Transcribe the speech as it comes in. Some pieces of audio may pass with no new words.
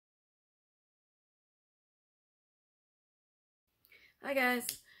Hi guys.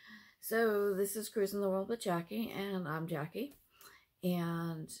 So this is Cruising the World with Jackie, and I'm Jackie,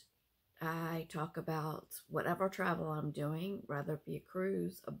 and I talk about whatever travel I'm doing, whether it be a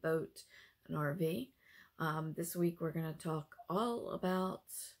cruise, a boat, an RV. This week we're going to talk all about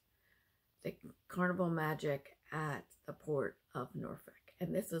the Carnival Magic at the Port of Norfolk,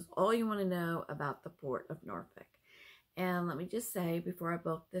 and this is all you want to know about the Port of Norfolk. And let me just say, before I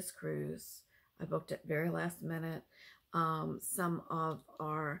booked this cruise, I booked it very last minute. Some of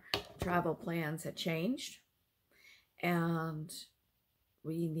our travel plans had changed and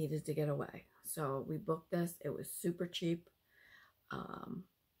we needed to get away. So we booked this. It was super cheap.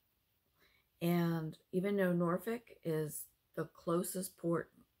 And even though Norfolk is the closest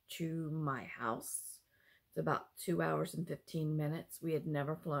port to my house, it's about 2 hours and 15 minutes. We had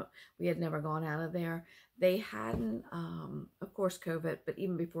never flown. We had never gone out of there. They hadn't, of course, COVID, but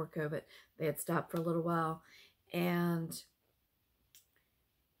even before COVID, they had stopped for a little while. And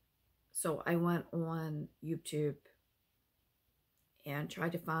so I went on YouTube and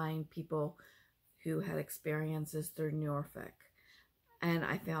tried to find people who had experiences through Norfolk. And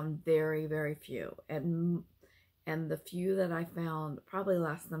I found very, very few. And the few that I found, probably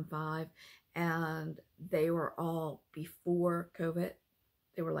less than 5. And they were all before COVID.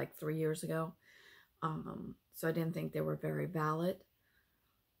 They were like 3 years ago. So I didn't think they were very valid.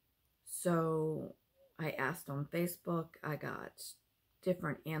 So I asked on Facebook. I got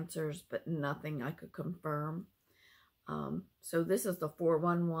different answers, but nothing I could confirm. So this is the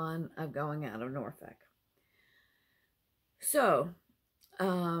 411 of going out of Norfolk. So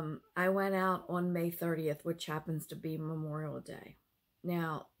I went out on May 30th, which happens to be Memorial Day.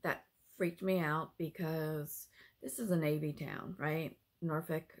 Now, that freaked me out because this is a Navy town, right?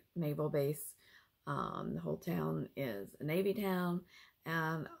 Norfolk Naval Base. The whole town is a Navy town.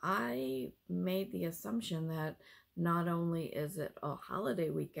 And I made the assumption that not only is it a holiday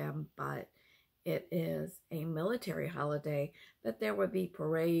weekend, but it is a military holiday, that there would be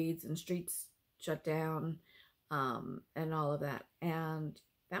parades and streets shut down and all of that. And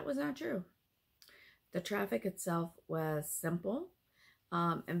that was not true. The traffic itself was simple.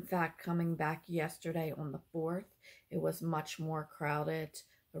 In fact, coming back yesterday on the 4th, it was much more crowded.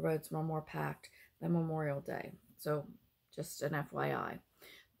 The roads were more packed than Memorial Day. So just an FYI.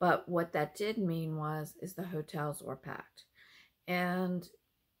 But what that did mean is the hotels were packed. And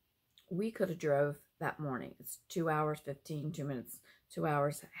we could have drove that morning. It's 2 hours, 15, 2 minutes, 2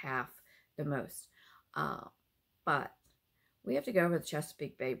 hours, half the most. But we have to go over the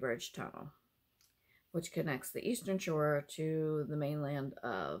Chesapeake Bay Bridge Tunnel, which connects the Eastern Shore to the mainland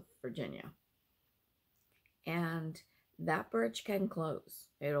of Virginia. And that bridge can close.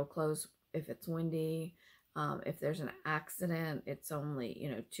 It'll close if it's windy. If there's an accident, it's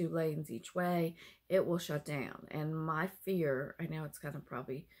only, 2 lanes each way. It will shut down. And my fear, I know it's kind of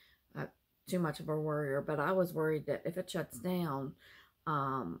probably too much of a worrier, but I was worried that if it shuts down,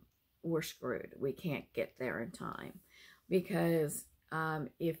 we're screwed. We can't get there in time. Because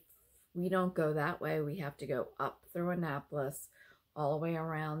if we don't go that way, we have to go up through Annapolis, all the way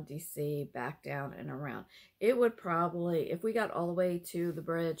around DC, back down and around. It would probably, if we got all the way to the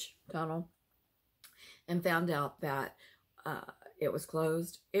bridge tunnel and found out that it was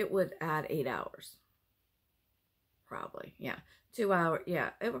closed, it would add 8 hours. Probably, yeah. 2 hours, yeah.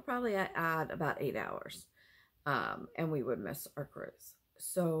 It would probably add about 8 hours. And we would miss our cruise.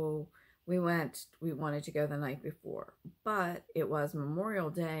 So we wanted to go the night before. But it was Memorial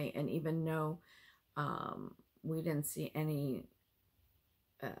Day, and even though we didn't see any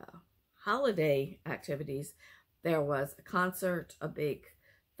holiday activities, there was a concert, a big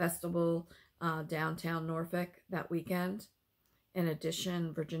festival downtown Norfolk that weekend. In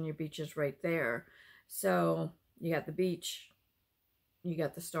addition, Virginia Beach is right there. So you got the beach, you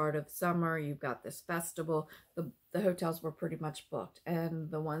got the start of summer, you've got this festival. The hotels were pretty much booked. And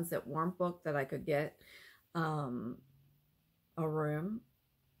the ones that weren't booked that I could get a room,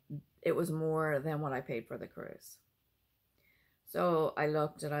 it was more than what I paid for the cruise. So I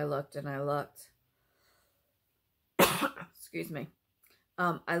looked and I looked and I looked. Excuse me.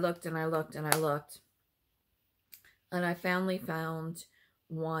 I looked and I looked and I looked. And I finally found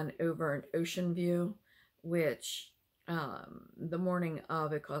one over in Ocean View, which the morning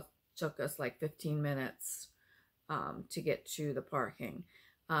of it took us like 15 minutes to get to the parking.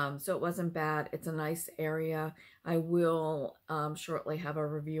 So it wasn't bad. It's a nice area. I will shortly have a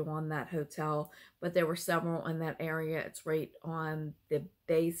review on that hotel, but there were several in that area. It's right on the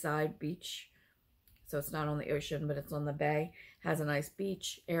Bayside beach. So it's not on the ocean, but it's on the bay. Has a nice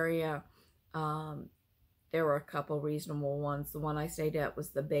beach area. There were a couple reasonable ones. The one I stayed at was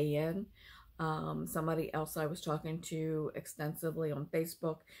the Bay Inn. Somebody else I was talking to extensively on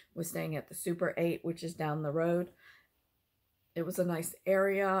Facebook was staying at the Super 8, which is down the road. It was a nice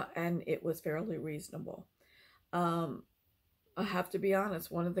area and it was fairly reasonable. I have to be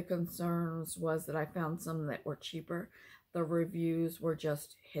honest, one of the concerns was that I found some that were cheaper. The reviews were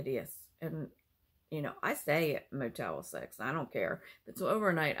just hideous. And, you know, I stay at Motel 6. I don't care. If it's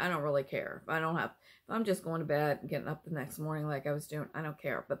overnight, I don't really care. If I'm just going to bed and getting up the next morning like I was doing, I don't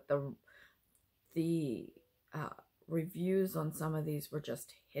care. But the reviews on some of these were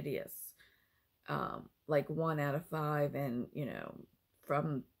just hideous. Like 1 out of 5, and, you know,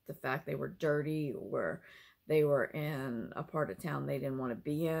 from the fact they were dirty, or they were in a part of town they didn't want to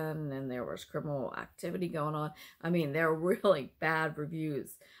be in, and there was criminal activity going on. I mean, they're really bad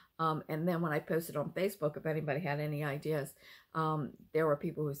reviews. And then when I posted on Facebook, if anybody had any ideas, there were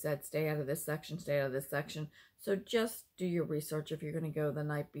people who said, stay out of this section, stay out of this section. So just do your research if you're going to go the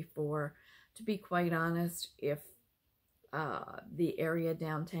night before. To be quite honest, if the area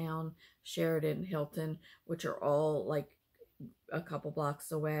downtown, Sheridan, Hilton, which are all like a couple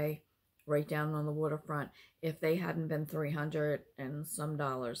blocks away, right down on the waterfront, if they hadn't been $300 and some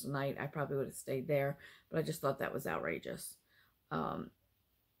dollars a night, I probably would have stayed there. But I just thought that was outrageous.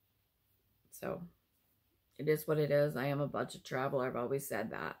 So it is what it is. I am a budget traveler. I've always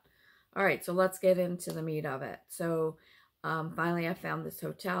said that. All right, so let's get into the meat of it. So finally, I found this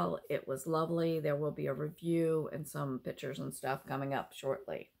hotel. It was lovely. There will be a review and some pictures and stuff coming up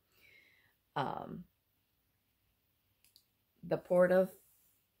shortly. The Port of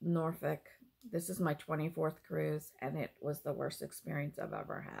Norfolk. This is my 24th cruise, and it was the worst experience I've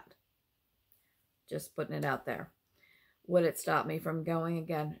ever had. Just putting it out there. Would it stop me from going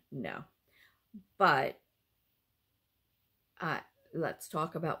again? No. But let's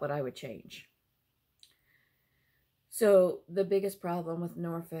talk about what I would change. So the biggest problem with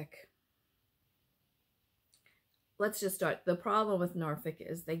Norfolk, let's just start. The problem with Norfolk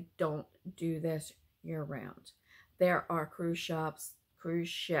is they don't do this year round. There are cruise ships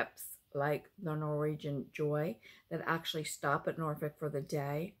like the Norwegian Joy that actually stop at Norfolk for the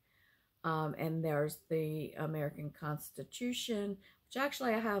day. And there's the American Constitution, which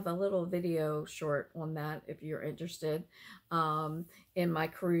actually I have a little video short on that if you're interested, in my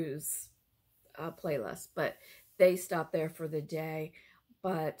cruise playlist. But they stop there for the day.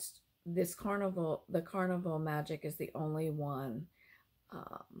 But this Carnival, the Carnival Magic, is the only one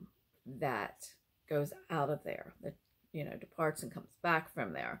that goes out of there, that, you know, departs and comes back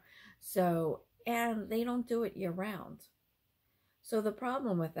from there. So, and they don't do it year round. So the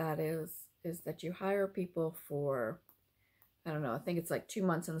problem with that is that you hire people for, I don't know, I think it's like 2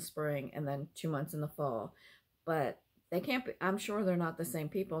 months in the spring and then 2 months in the fall. But they can't be, I'm sure they're not the same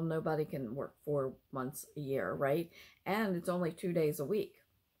people. Nobody can work 4 months a year, right? And it's only 2 days a week.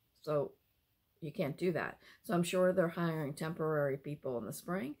 So you can't do that. So I'm sure they're hiring temporary people in the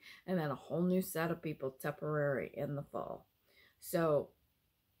spring and then a whole new set of people temporary in the fall. So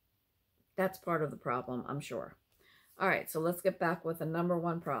that's part of the problem, I'm sure. All right, so let's get back with the number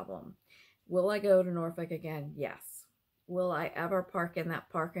one problem. Will I go to Norfolk again? Yes. Will I ever park in that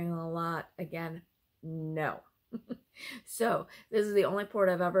parking lot again? No. So this is the only port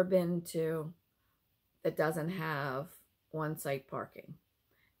I've ever been to that doesn't have on-site parking.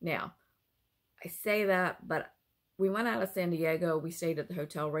 Now, I say that, but we went out of San Diego. We stayed at the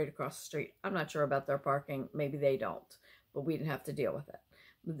hotel right across the street. I'm not sure about their parking. Maybe they don't, but we didn't have to deal with it.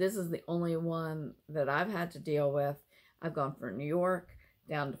 But this is the only one that I've had to deal with. I've gone from New York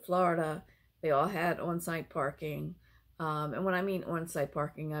down to Florida. They all had on-site parking. And when I mean on-site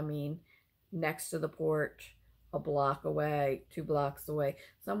parking, I mean next to the port, a block away, 2 blocks away,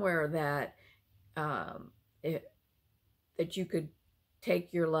 somewhere that that you could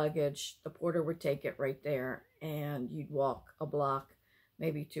take your luggage. The porter would take it right there, and you'd walk a block,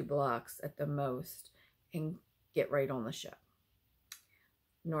 maybe 2 blocks at the most, and get right on the ship.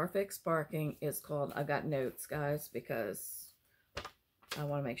 Norfolk's parking is called, I got notes, guys, because I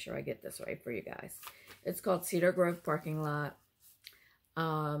want to make sure I get this right for you guys. It's called Cedar Grove Parking Lot.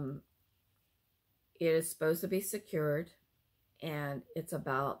 It is supposed to be secured, and it's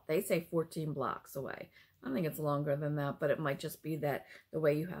about, they say 14 blocks away. I think it's longer than that, but it might just be that the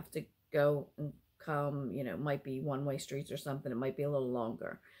way you have to go and come, you know, might be one-way streets or something. It might be a little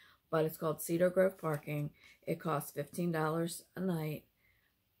longer. But it's called Cedar Grove Parking. It costs $15 a night.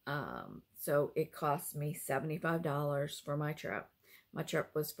 So it cost me $75 for my trip. My trip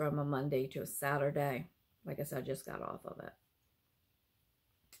was from a Monday to a Saturday. Like I said, I just got off of it.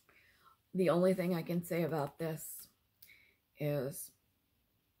 The only thing I can say about this is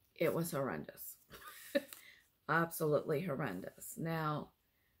it was horrendous. Absolutely horrendous. Now,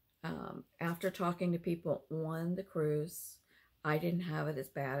 After talking to people on the cruise, I didn't have it as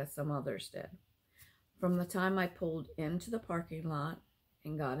bad as some others did. From the time I pulled into the parking lot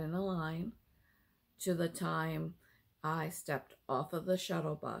and got in a line to the time I stepped off of the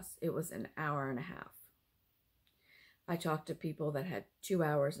shuttle bus, it was an hour and a half. I talked to people that had 2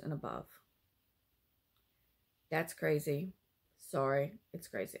 hours and above. That's crazy. Sorry, it's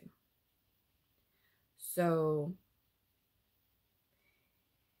crazy. So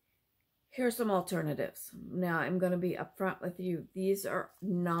here's some alternatives. Now, I'm going to be upfront with you. These are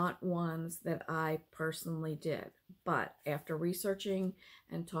not ones that I personally did, but after researching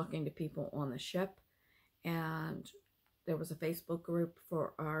and talking to people on the ship, and there was a Facebook group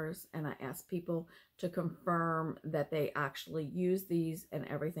for ours, and I asked people to confirm that they actually used these and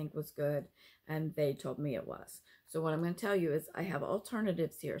everything was good, and they told me it was. So what I'm going to tell you is I have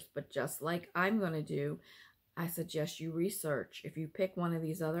alternatives here, but just like I'm going to do, I suggest you research. If you pick one of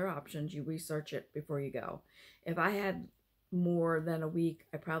these other options, you research it before you go. If I had more than a week,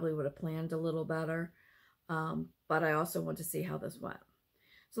 I probably would have planned a little better, but I also want to see how this went.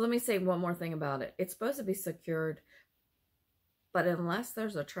 So let me say one more thing about it. It's supposed to be secured, but unless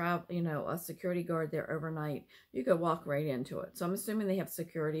there's a a security guard there overnight, you could walk right into it. So I'm assuming they have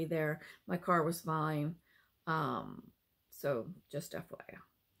security there. My car was fine. So just FYI.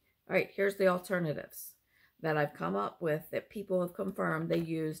 All right, here's the alternatives that I've come up with that people have confirmed they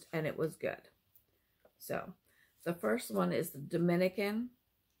used and it was good. So the first one is the Dominion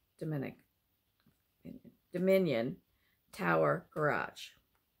Tower Garage.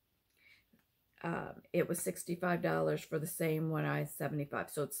 It was $65 for the same one. I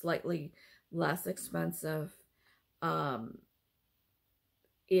 $75, so it's slightly less expensive.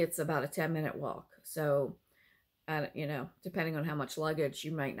 It's about a 10-minute walk. So, depending on how much luggage,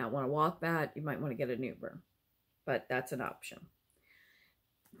 you might not want to walk that. You might want to get an Uber, but that's an option.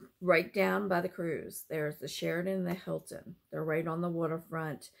 Right down by the cruise, there's the Sheraton and the Hilton. They're right on the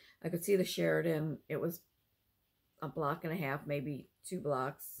waterfront. I could see the Sheraton. It was a block and a half, maybe 2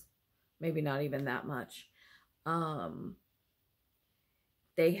 blocks. Maybe not even that much.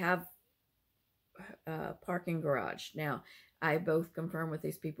 They have a parking garage. Now, I both confirmed with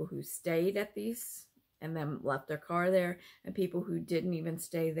these people who stayed at these and then left their car there, and people who didn't even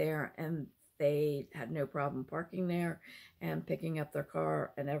stay there and they had no problem parking there and picking up their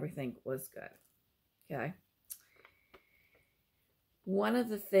car, and everything was good. Okay. One of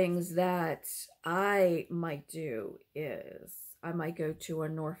the things that I might do is I might go to a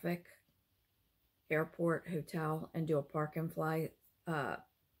Norfolk airport hotel and do a park and fly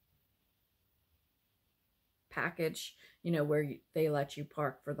package, where they let you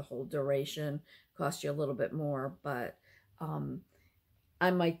park for the whole duration. Cost you a little bit more, but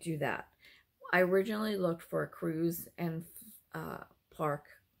I might do that. I originally looked for a cruise and park,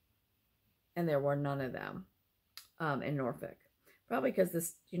 and there were none of them in Norfolk. Probably because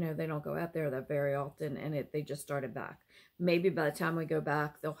this, they don't go out there that very often, and they just started back. Maybe by the time we go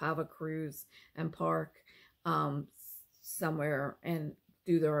back, they'll have a cruise and park somewhere and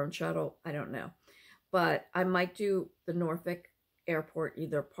do their own shuttle. I don't know. But I might do the Norfolk Airport,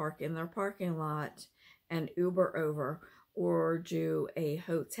 either park in their parking lot and Uber over, or do a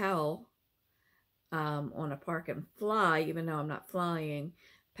hotel on a park and fly, even though I'm not flying,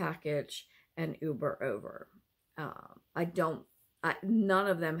 package and Uber over. None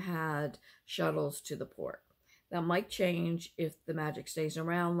of them had shuttles to the port. That might change if the Magic stays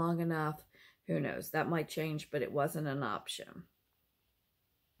around long enough. Who knows? That might change, but it wasn't an option.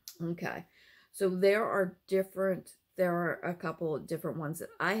 Okay. So there are a couple of different ones that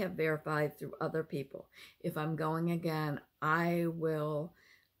I have verified through other people. If I'm going again, I will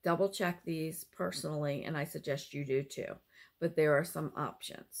double check these personally, and I suggest you do too. But there are some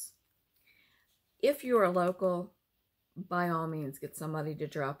options. If you're a local, by all means, get somebody to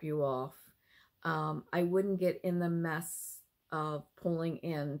drop you off. I wouldn't get in the mess of pulling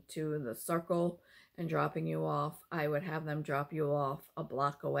into the circle and dropping you off. I would have them drop you off a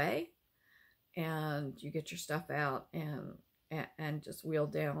block away, and you get your stuff out and just wheel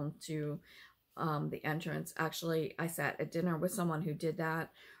down to the entrance. Actually, I sat at dinner with someone who did that.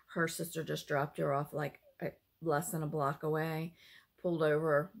 Her sister just dropped her off like less than a block away, pulled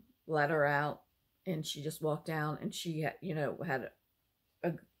over, let her out, and she just walked down, and she had,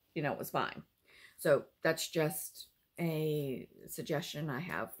 it was fine. So that's just a suggestion I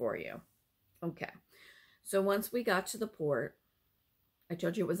have for you. Okay. So once we got to the port, I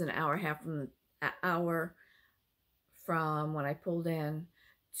told you it was an hour and a half from when I pulled in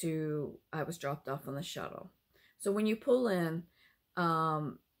to I was dropped off on the shuttle. So when you pull in,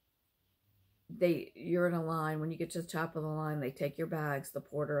 you're in a line. When you get to the top of the line, they take your bags, the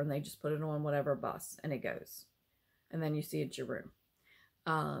porter, and they just put it on whatever bus, and it goes. And then you see it's your room.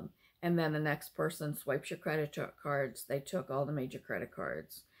 And then the next person swipes your credit cards. They took all the major credit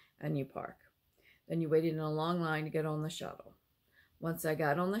cards, and you park. Then you waited in a long line to get on the shuttle. Once I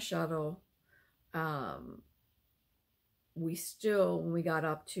got on the shuttle, when we got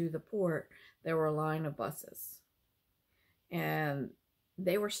up to the port, there were a line of buses. And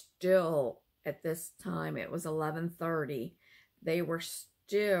they were still, at this time, it was 11:30, they were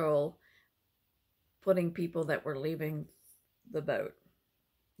still putting people that were leaving the boat,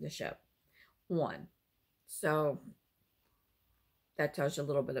 the ship, on. So that tells you a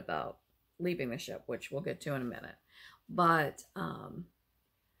little bit about leaving the ship, which we'll get to in a minute. But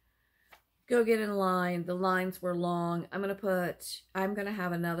go get in line. The lines were long. I'm going to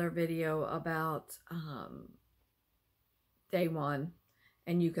have another video about day one,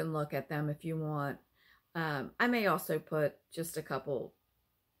 and you can look at them if you want. I may also put just a couple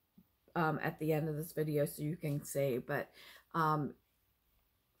at the end of this video so you can see, but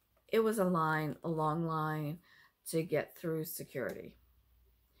it was a long line to get through security.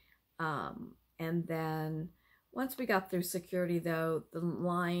 And then once we got through security, though, the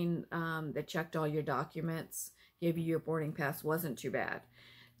line that checked all your documents, gave you your boarding pass, wasn't too bad.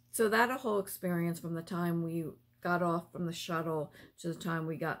 So that whole experience from the time we got off from the shuttle to the time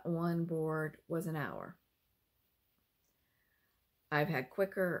we got on board was an hour. I've had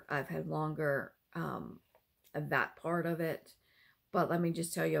quicker, I've had longer, that part of it. But let me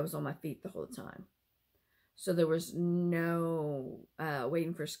just tell you, I was on my feet the whole time. So there was no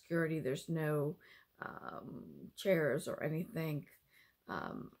waiting for security. There's no chairs or anything.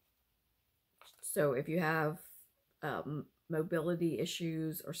 So if you have mobility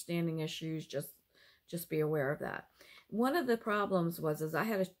issues or standing issues, just be aware of that. One of the problems was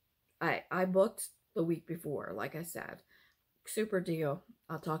I booked the week before, like I said. Super deal.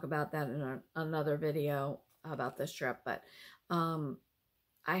 I'll talk about that in another video about this trip. But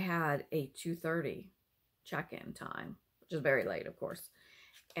I had a 2:30 check-in time, which is very late, of course.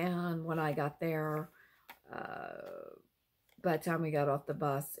 And when I got there, by the time we got off the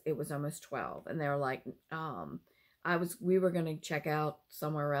bus, it was almost 12. And they were like, we were going to check out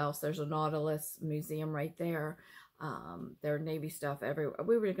somewhere else. There's a Nautilus museum right there. There are Navy stuff everywhere.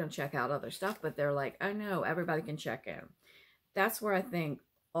 We were going to check out other stuff, but they're like, oh no, everybody can check in. That's where I think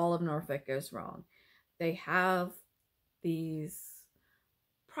all of Norfolk goes wrong. They have these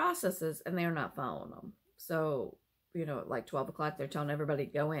processes and they're not following them. So, you know, at like 12 o'clock, they're telling everybody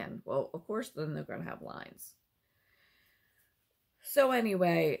to go in. Well, of course, then they're going to have lines. So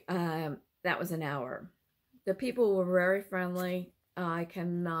anyway, that was an hour. The people were very friendly. I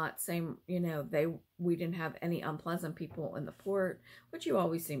cannot say, you know, we didn't have any unpleasant people in the port, which you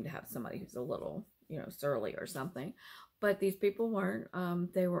always seem to have somebody who's a little, you know, surly or something. But these people weren't.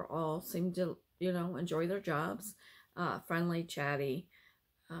 They were all seemed to, you know, enjoy their jobs, friendly, chatty.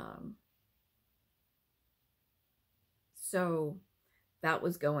 So that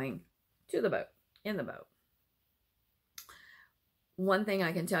was going to the boat, in the boat. One thing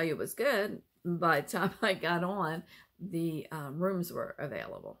I can tell you was good. By the time I got on, the rooms were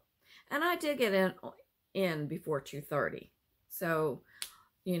available. And I did get in before 2:30. So,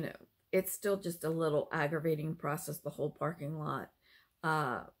 you know, it's still just a little aggravating process, the whole parking lot.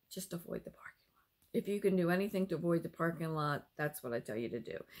 Just avoid the parking lot. If you can do anything to avoid the parking lot, that's what I tell you to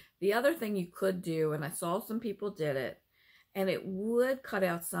do. The other thing you could do, and I saw some people did it, and it would cut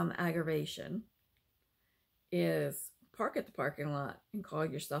out some aggravation, is park at the parking lot and call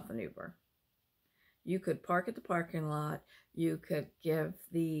yourself an Uber. You could park at the parking lot. You could give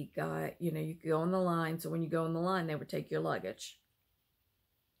the guy, you know, you could go on the line. So when you go on the line, they would take your luggage.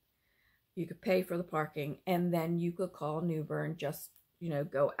 You could pay for the parking, and then you could call an Uber and just, you know,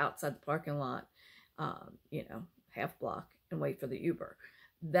 go outside the parking lot, you know, half block and wait for the Uber.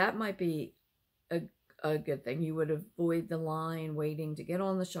 That might be a good thing. You would avoid the line waiting to get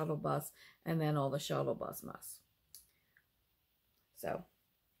on the shuttle bus and then all the shuttle bus mess. So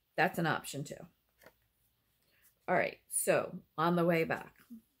that's an option too. All right, so on the way back,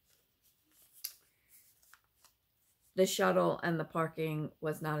 the shuttle and the parking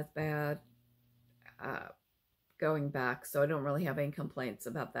was not as bad going back, so I don't really have any complaints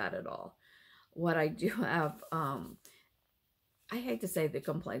about that at all. What I do have, I hate to say the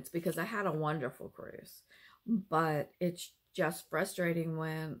complaints because I had a wonderful cruise, but it's just frustrating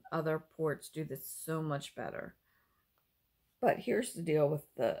when other ports do this so much better. But here's the deal with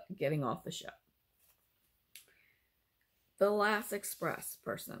the getting off the ship. The last express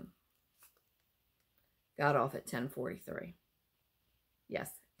person got off at 10:43.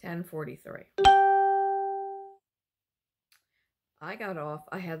 Yes, 10:43. I got off.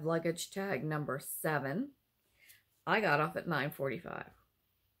 I had luggage tag number 7. I got off at 9:45.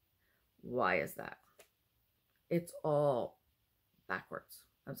 Why is that? It's all backwards.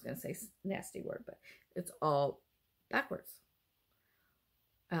 I was going to say nasty word, but it's all backwards.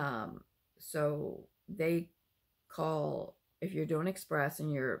 So they call, if you're doing express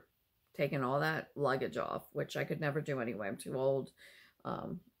and you're taking all that luggage off, which I could never do anyway. I'm too old.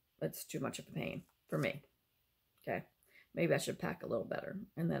 It's too much of a pain for me. Okay. Maybe I should pack a little better,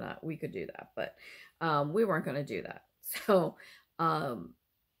 and then we could do that. But we weren't going to do that. So,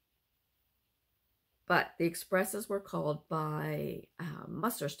 but the expresses were called by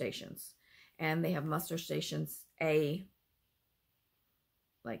muster stations, and they have muster stations A.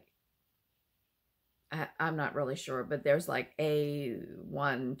 Like, I'm not really sure, but there's like A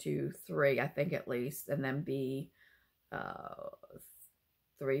 1, 2, 3, I think at least, and then B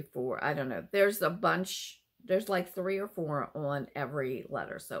 3, 4. I don't know. There's a bunch. There's like 3 or 4 on every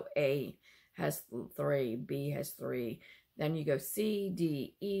letter. So A has 3, B has 3. Then you go C,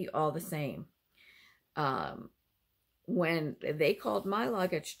 D, E, all the same. When they called my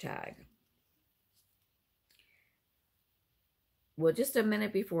luggage tag, well, just a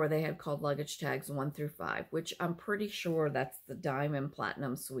minute before, they had called luggage tags 1 through 5, which I'm pretty sure that's the Diamond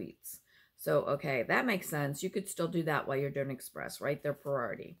Platinum Suites. So, okay, that makes sense. You could still do that while you're doing express, right? They're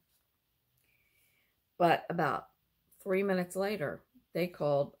priority. But about 3 minutes later, they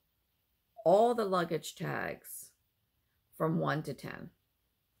called all the luggage tags from 1 to 10.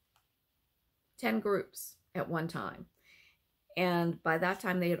 10 groups at one time. And by that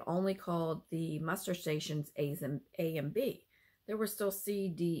time, they had only called the muster stations A and B. There were still C,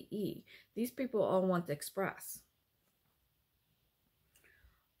 D, E. These people all want the express.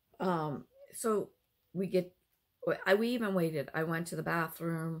 So we even waited. I went to the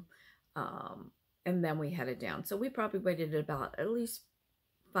bathroom, and then we headed down. So we probably waited about at least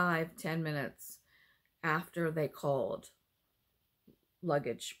 5-10 minutes after they called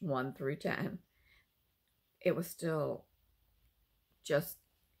luggage 1 through 10. It was still just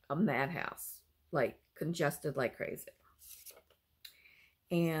a madhouse, like congested like crazy.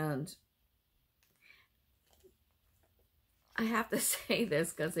 And I have to say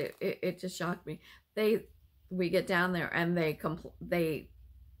this because it just shocked me. We get down there and they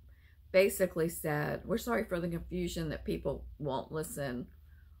basically said, we're sorry for the confusion that people won't listen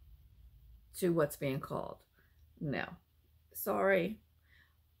to what's being called. No. Sorry,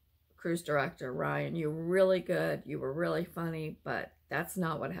 cruise director Ryan, you were really good. You were really funny, but that's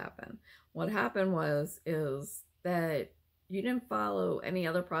not what happened. What happened is that you didn't follow any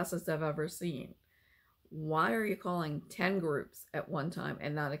other process I've ever seen. Why are you calling 10 groups at one time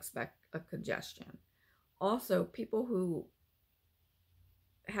and not expect a congestion? Also, people who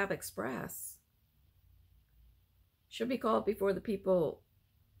have express should be called before the people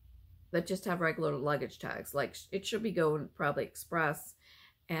that just have regular luggage tags. Like, it should be going probably express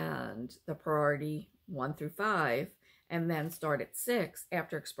and the priority 1 through 5, and then start at 6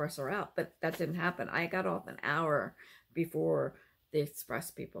 after express are out. But that didn't happen. I got off an hour before the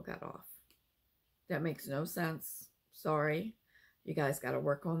express people got off. That makes no sense. Sorry. You guys got to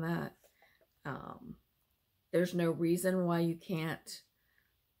work on that. There's no reason why you can't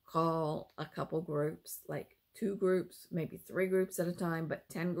call a couple groups, like 2 groups, maybe 3 groups at a time, but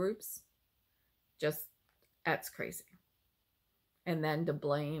 10 groups, just, that's crazy. And then to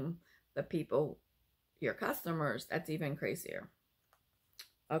blame the people, your customers, that's even crazier.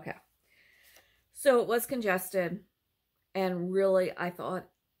 Okay. So it was congested, and really I thought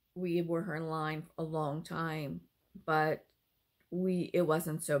we were in line a long time, but it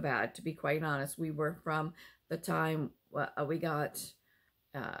wasn't so bad, to be quite honest. We were from the time we got,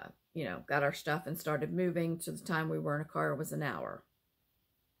 got our stuff and started moving to the time we were in a car was an hour.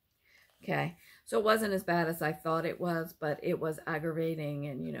 Okay, so it wasn't as bad as I thought it was, but it was aggravating,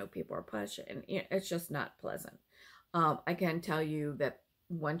 and, people are pushing, and it's just not pleasant. I can tell you that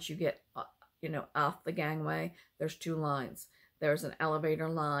once you get, off the gangway, there's 2 lines. There's an elevator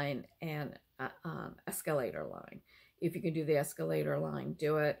line and an escalator line. If you can do the escalator line,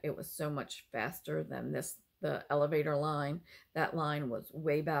 do it. It was so much faster than the elevator line. That line was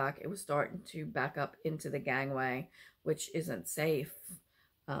way back. It was starting to back up into the gangway, which isn't safe.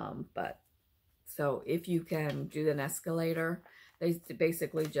 But so if you can do an escalator, they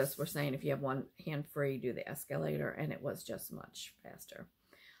basically just were saying if you have one hand free, do the escalator, and it was just much faster.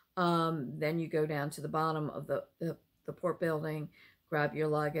 Then you go down to the bottom of the port building, grab your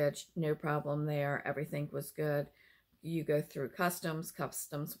luggage, no problem there. Everything was good. You go through customs.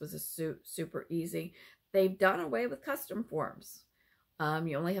 Customs was super easy. They've done away with custom forms.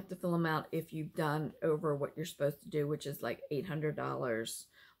 You only have to fill them out if you've done over what you're supposed to do, which is like $800,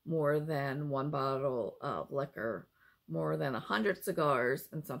 more than one bottle of liquor, more than 100 cigars,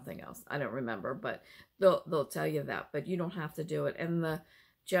 and something else. I don't remember, but they'll tell you that. But you don't have to do it. And the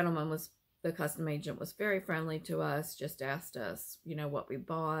custom agent was very friendly to us, just asked us, what we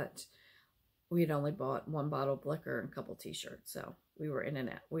bought. We had only bought one bottle of liquor and a couple t-shirts, so we were in and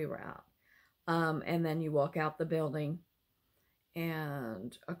out. We were out. And then you walk out the building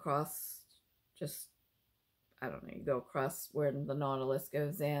and across, just, I don't know, you go across where the Nautilus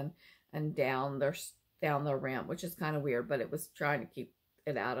goes in and down the ramp, which is kind of weird, but it was trying to keep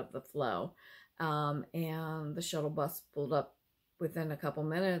it out of the flow. And the shuttle bus pulled up within a couple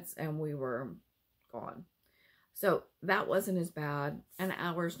minutes and we were gone. So that wasn't as bad. An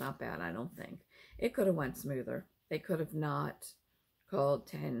hour's not bad, I don't think. It could have went smoother. They could have not called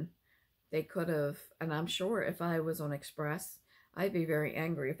 10. They could have, and I'm sure if I was on Express, I'd be very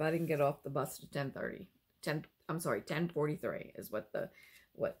angry if I didn't get off the bus to 10:43 is what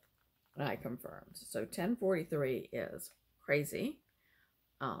I confirmed. So 10:43 is crazy.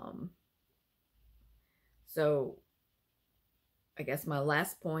 So I guess my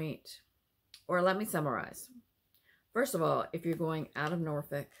last point, or let me summarize. First of all, if you're going out of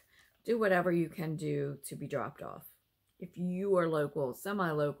Norfolk, do whatever you can do to be dropped off. If you are local,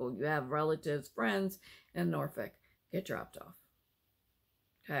 semi-local, you have relatives, friends in Norfolk, get dropped off.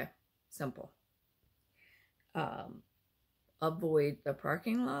 Okay, simple. Avoid the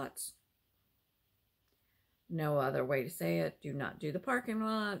parking lots. No other way to say it. Do not do the parking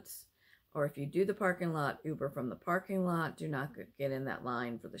lots. Or if you do the parking lot, Uber from the parking lot. Do not get in that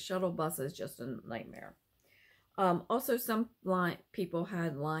line for the shuttle buses. Just a nightmare. Also, some people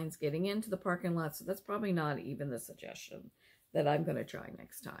had lines getting into the parking lot, so that's probably not even the suggestion that I'm going to try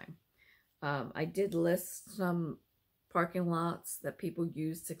next time. I did list some parking lots that people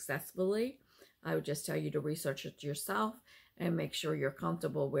use successfully. I would just tell you to research it yourself and make sure you're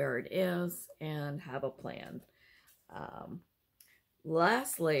comfortable where it is and have a plan.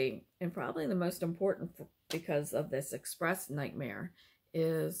 Lastly, and probably the most important because of this express nightmare,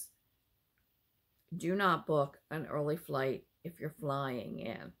 is do not book an early flight if you're flying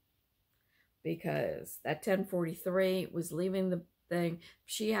in, because that 10:43 was leaving the thing.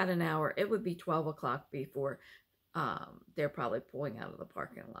 She had an hour. It would be 12 o'clock before they're probably pulling out of the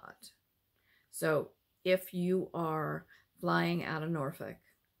parking lot. So if you are flying out of Norfolk,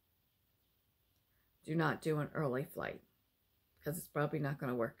 do not do an early flight, because it's probably not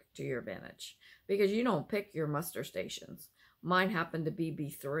going to work to your advantage, because you don't pick your muster stations. Mine happened to be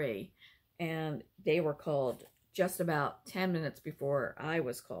B3, and they were called just about 10 minutes before I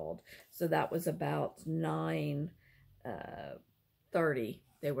was called. So that was about 9:30.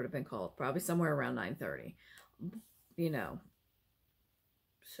 They would have been called, probably somewhere around 9:30.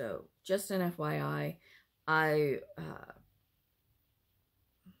 So just an FYI, I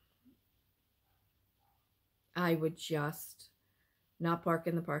would just not park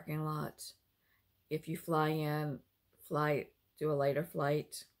in the parking lot. If you fly in, do a later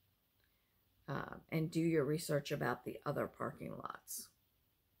flight, and do your research about the other parking lots.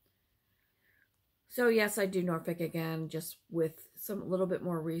 So yes, I do Norfolk again, just with a little bit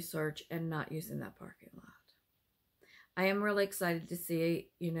more research and not using that parking lot. I am really excited to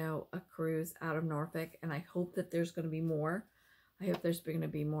see, a cruise out of Norfolk, and I hope that there's going to be more. I hope there's going to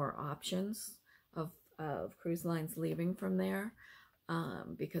be more options of cruise lines leaving from there.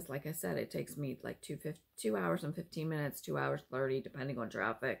 Because like I said, it takes me like 2 hours and 15 minutes, 2 hours 30, depending on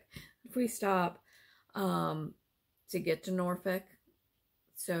traffic, if we stop, to get to Norfolk.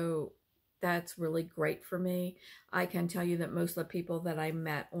 So that's really great for me. I can tell you that most of the people that I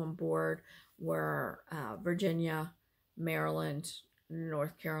met on board were Virginia, Maryland,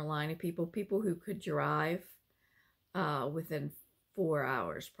 North Carolina people who could drive within 4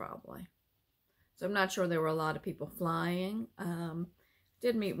 hours probably. So I'm not sure there were a lot of people flying.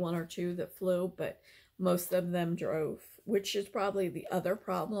 Did meet one or two that flew, but most of them drove, which is probably the other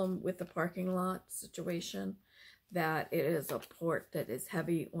problem with the parking lot situation, that it is a port that is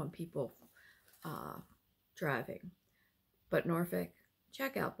heavy on people driving. But Norfolk,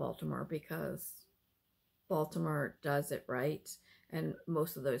 check out Baltimore, because Baltimore does it right, and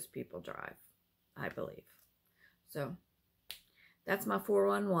most of those people drive, I believe. So that's my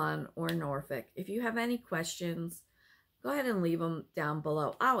 411 or Norfolk. If you have any questions, go ahead and leave them down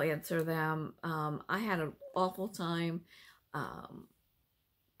below. I'll answer them. I had an awful time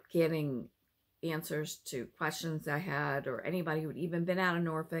getting answers to questions I had, or anybody who'd even been out of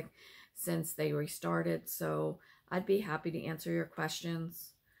Norfolk since they restarted. So I'd be happy to answer your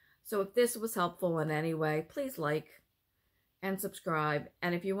questions. So if this was helpful in any way, please like, and subscribe.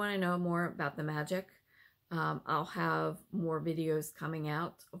 And if you want to know more about the magic, I'll have more videos coming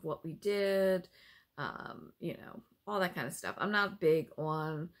out of what we did, you know, all that kind of stuff. I'm not big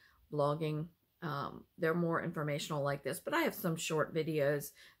on vlogging. They're more informational like this, but I have some short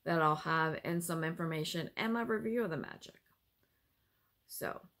videos that I'll have and some information and my review of the magic.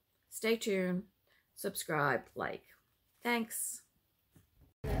 So stay tuned, subscribe, like. Thanks.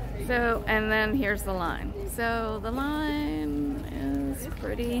 So, and then here's the line. So the line is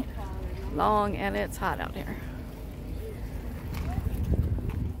pretty long and it's hot out here.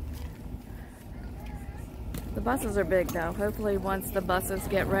 The buses are big though. Hopefully once the buses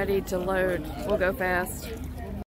get ready to load, we'll go fast.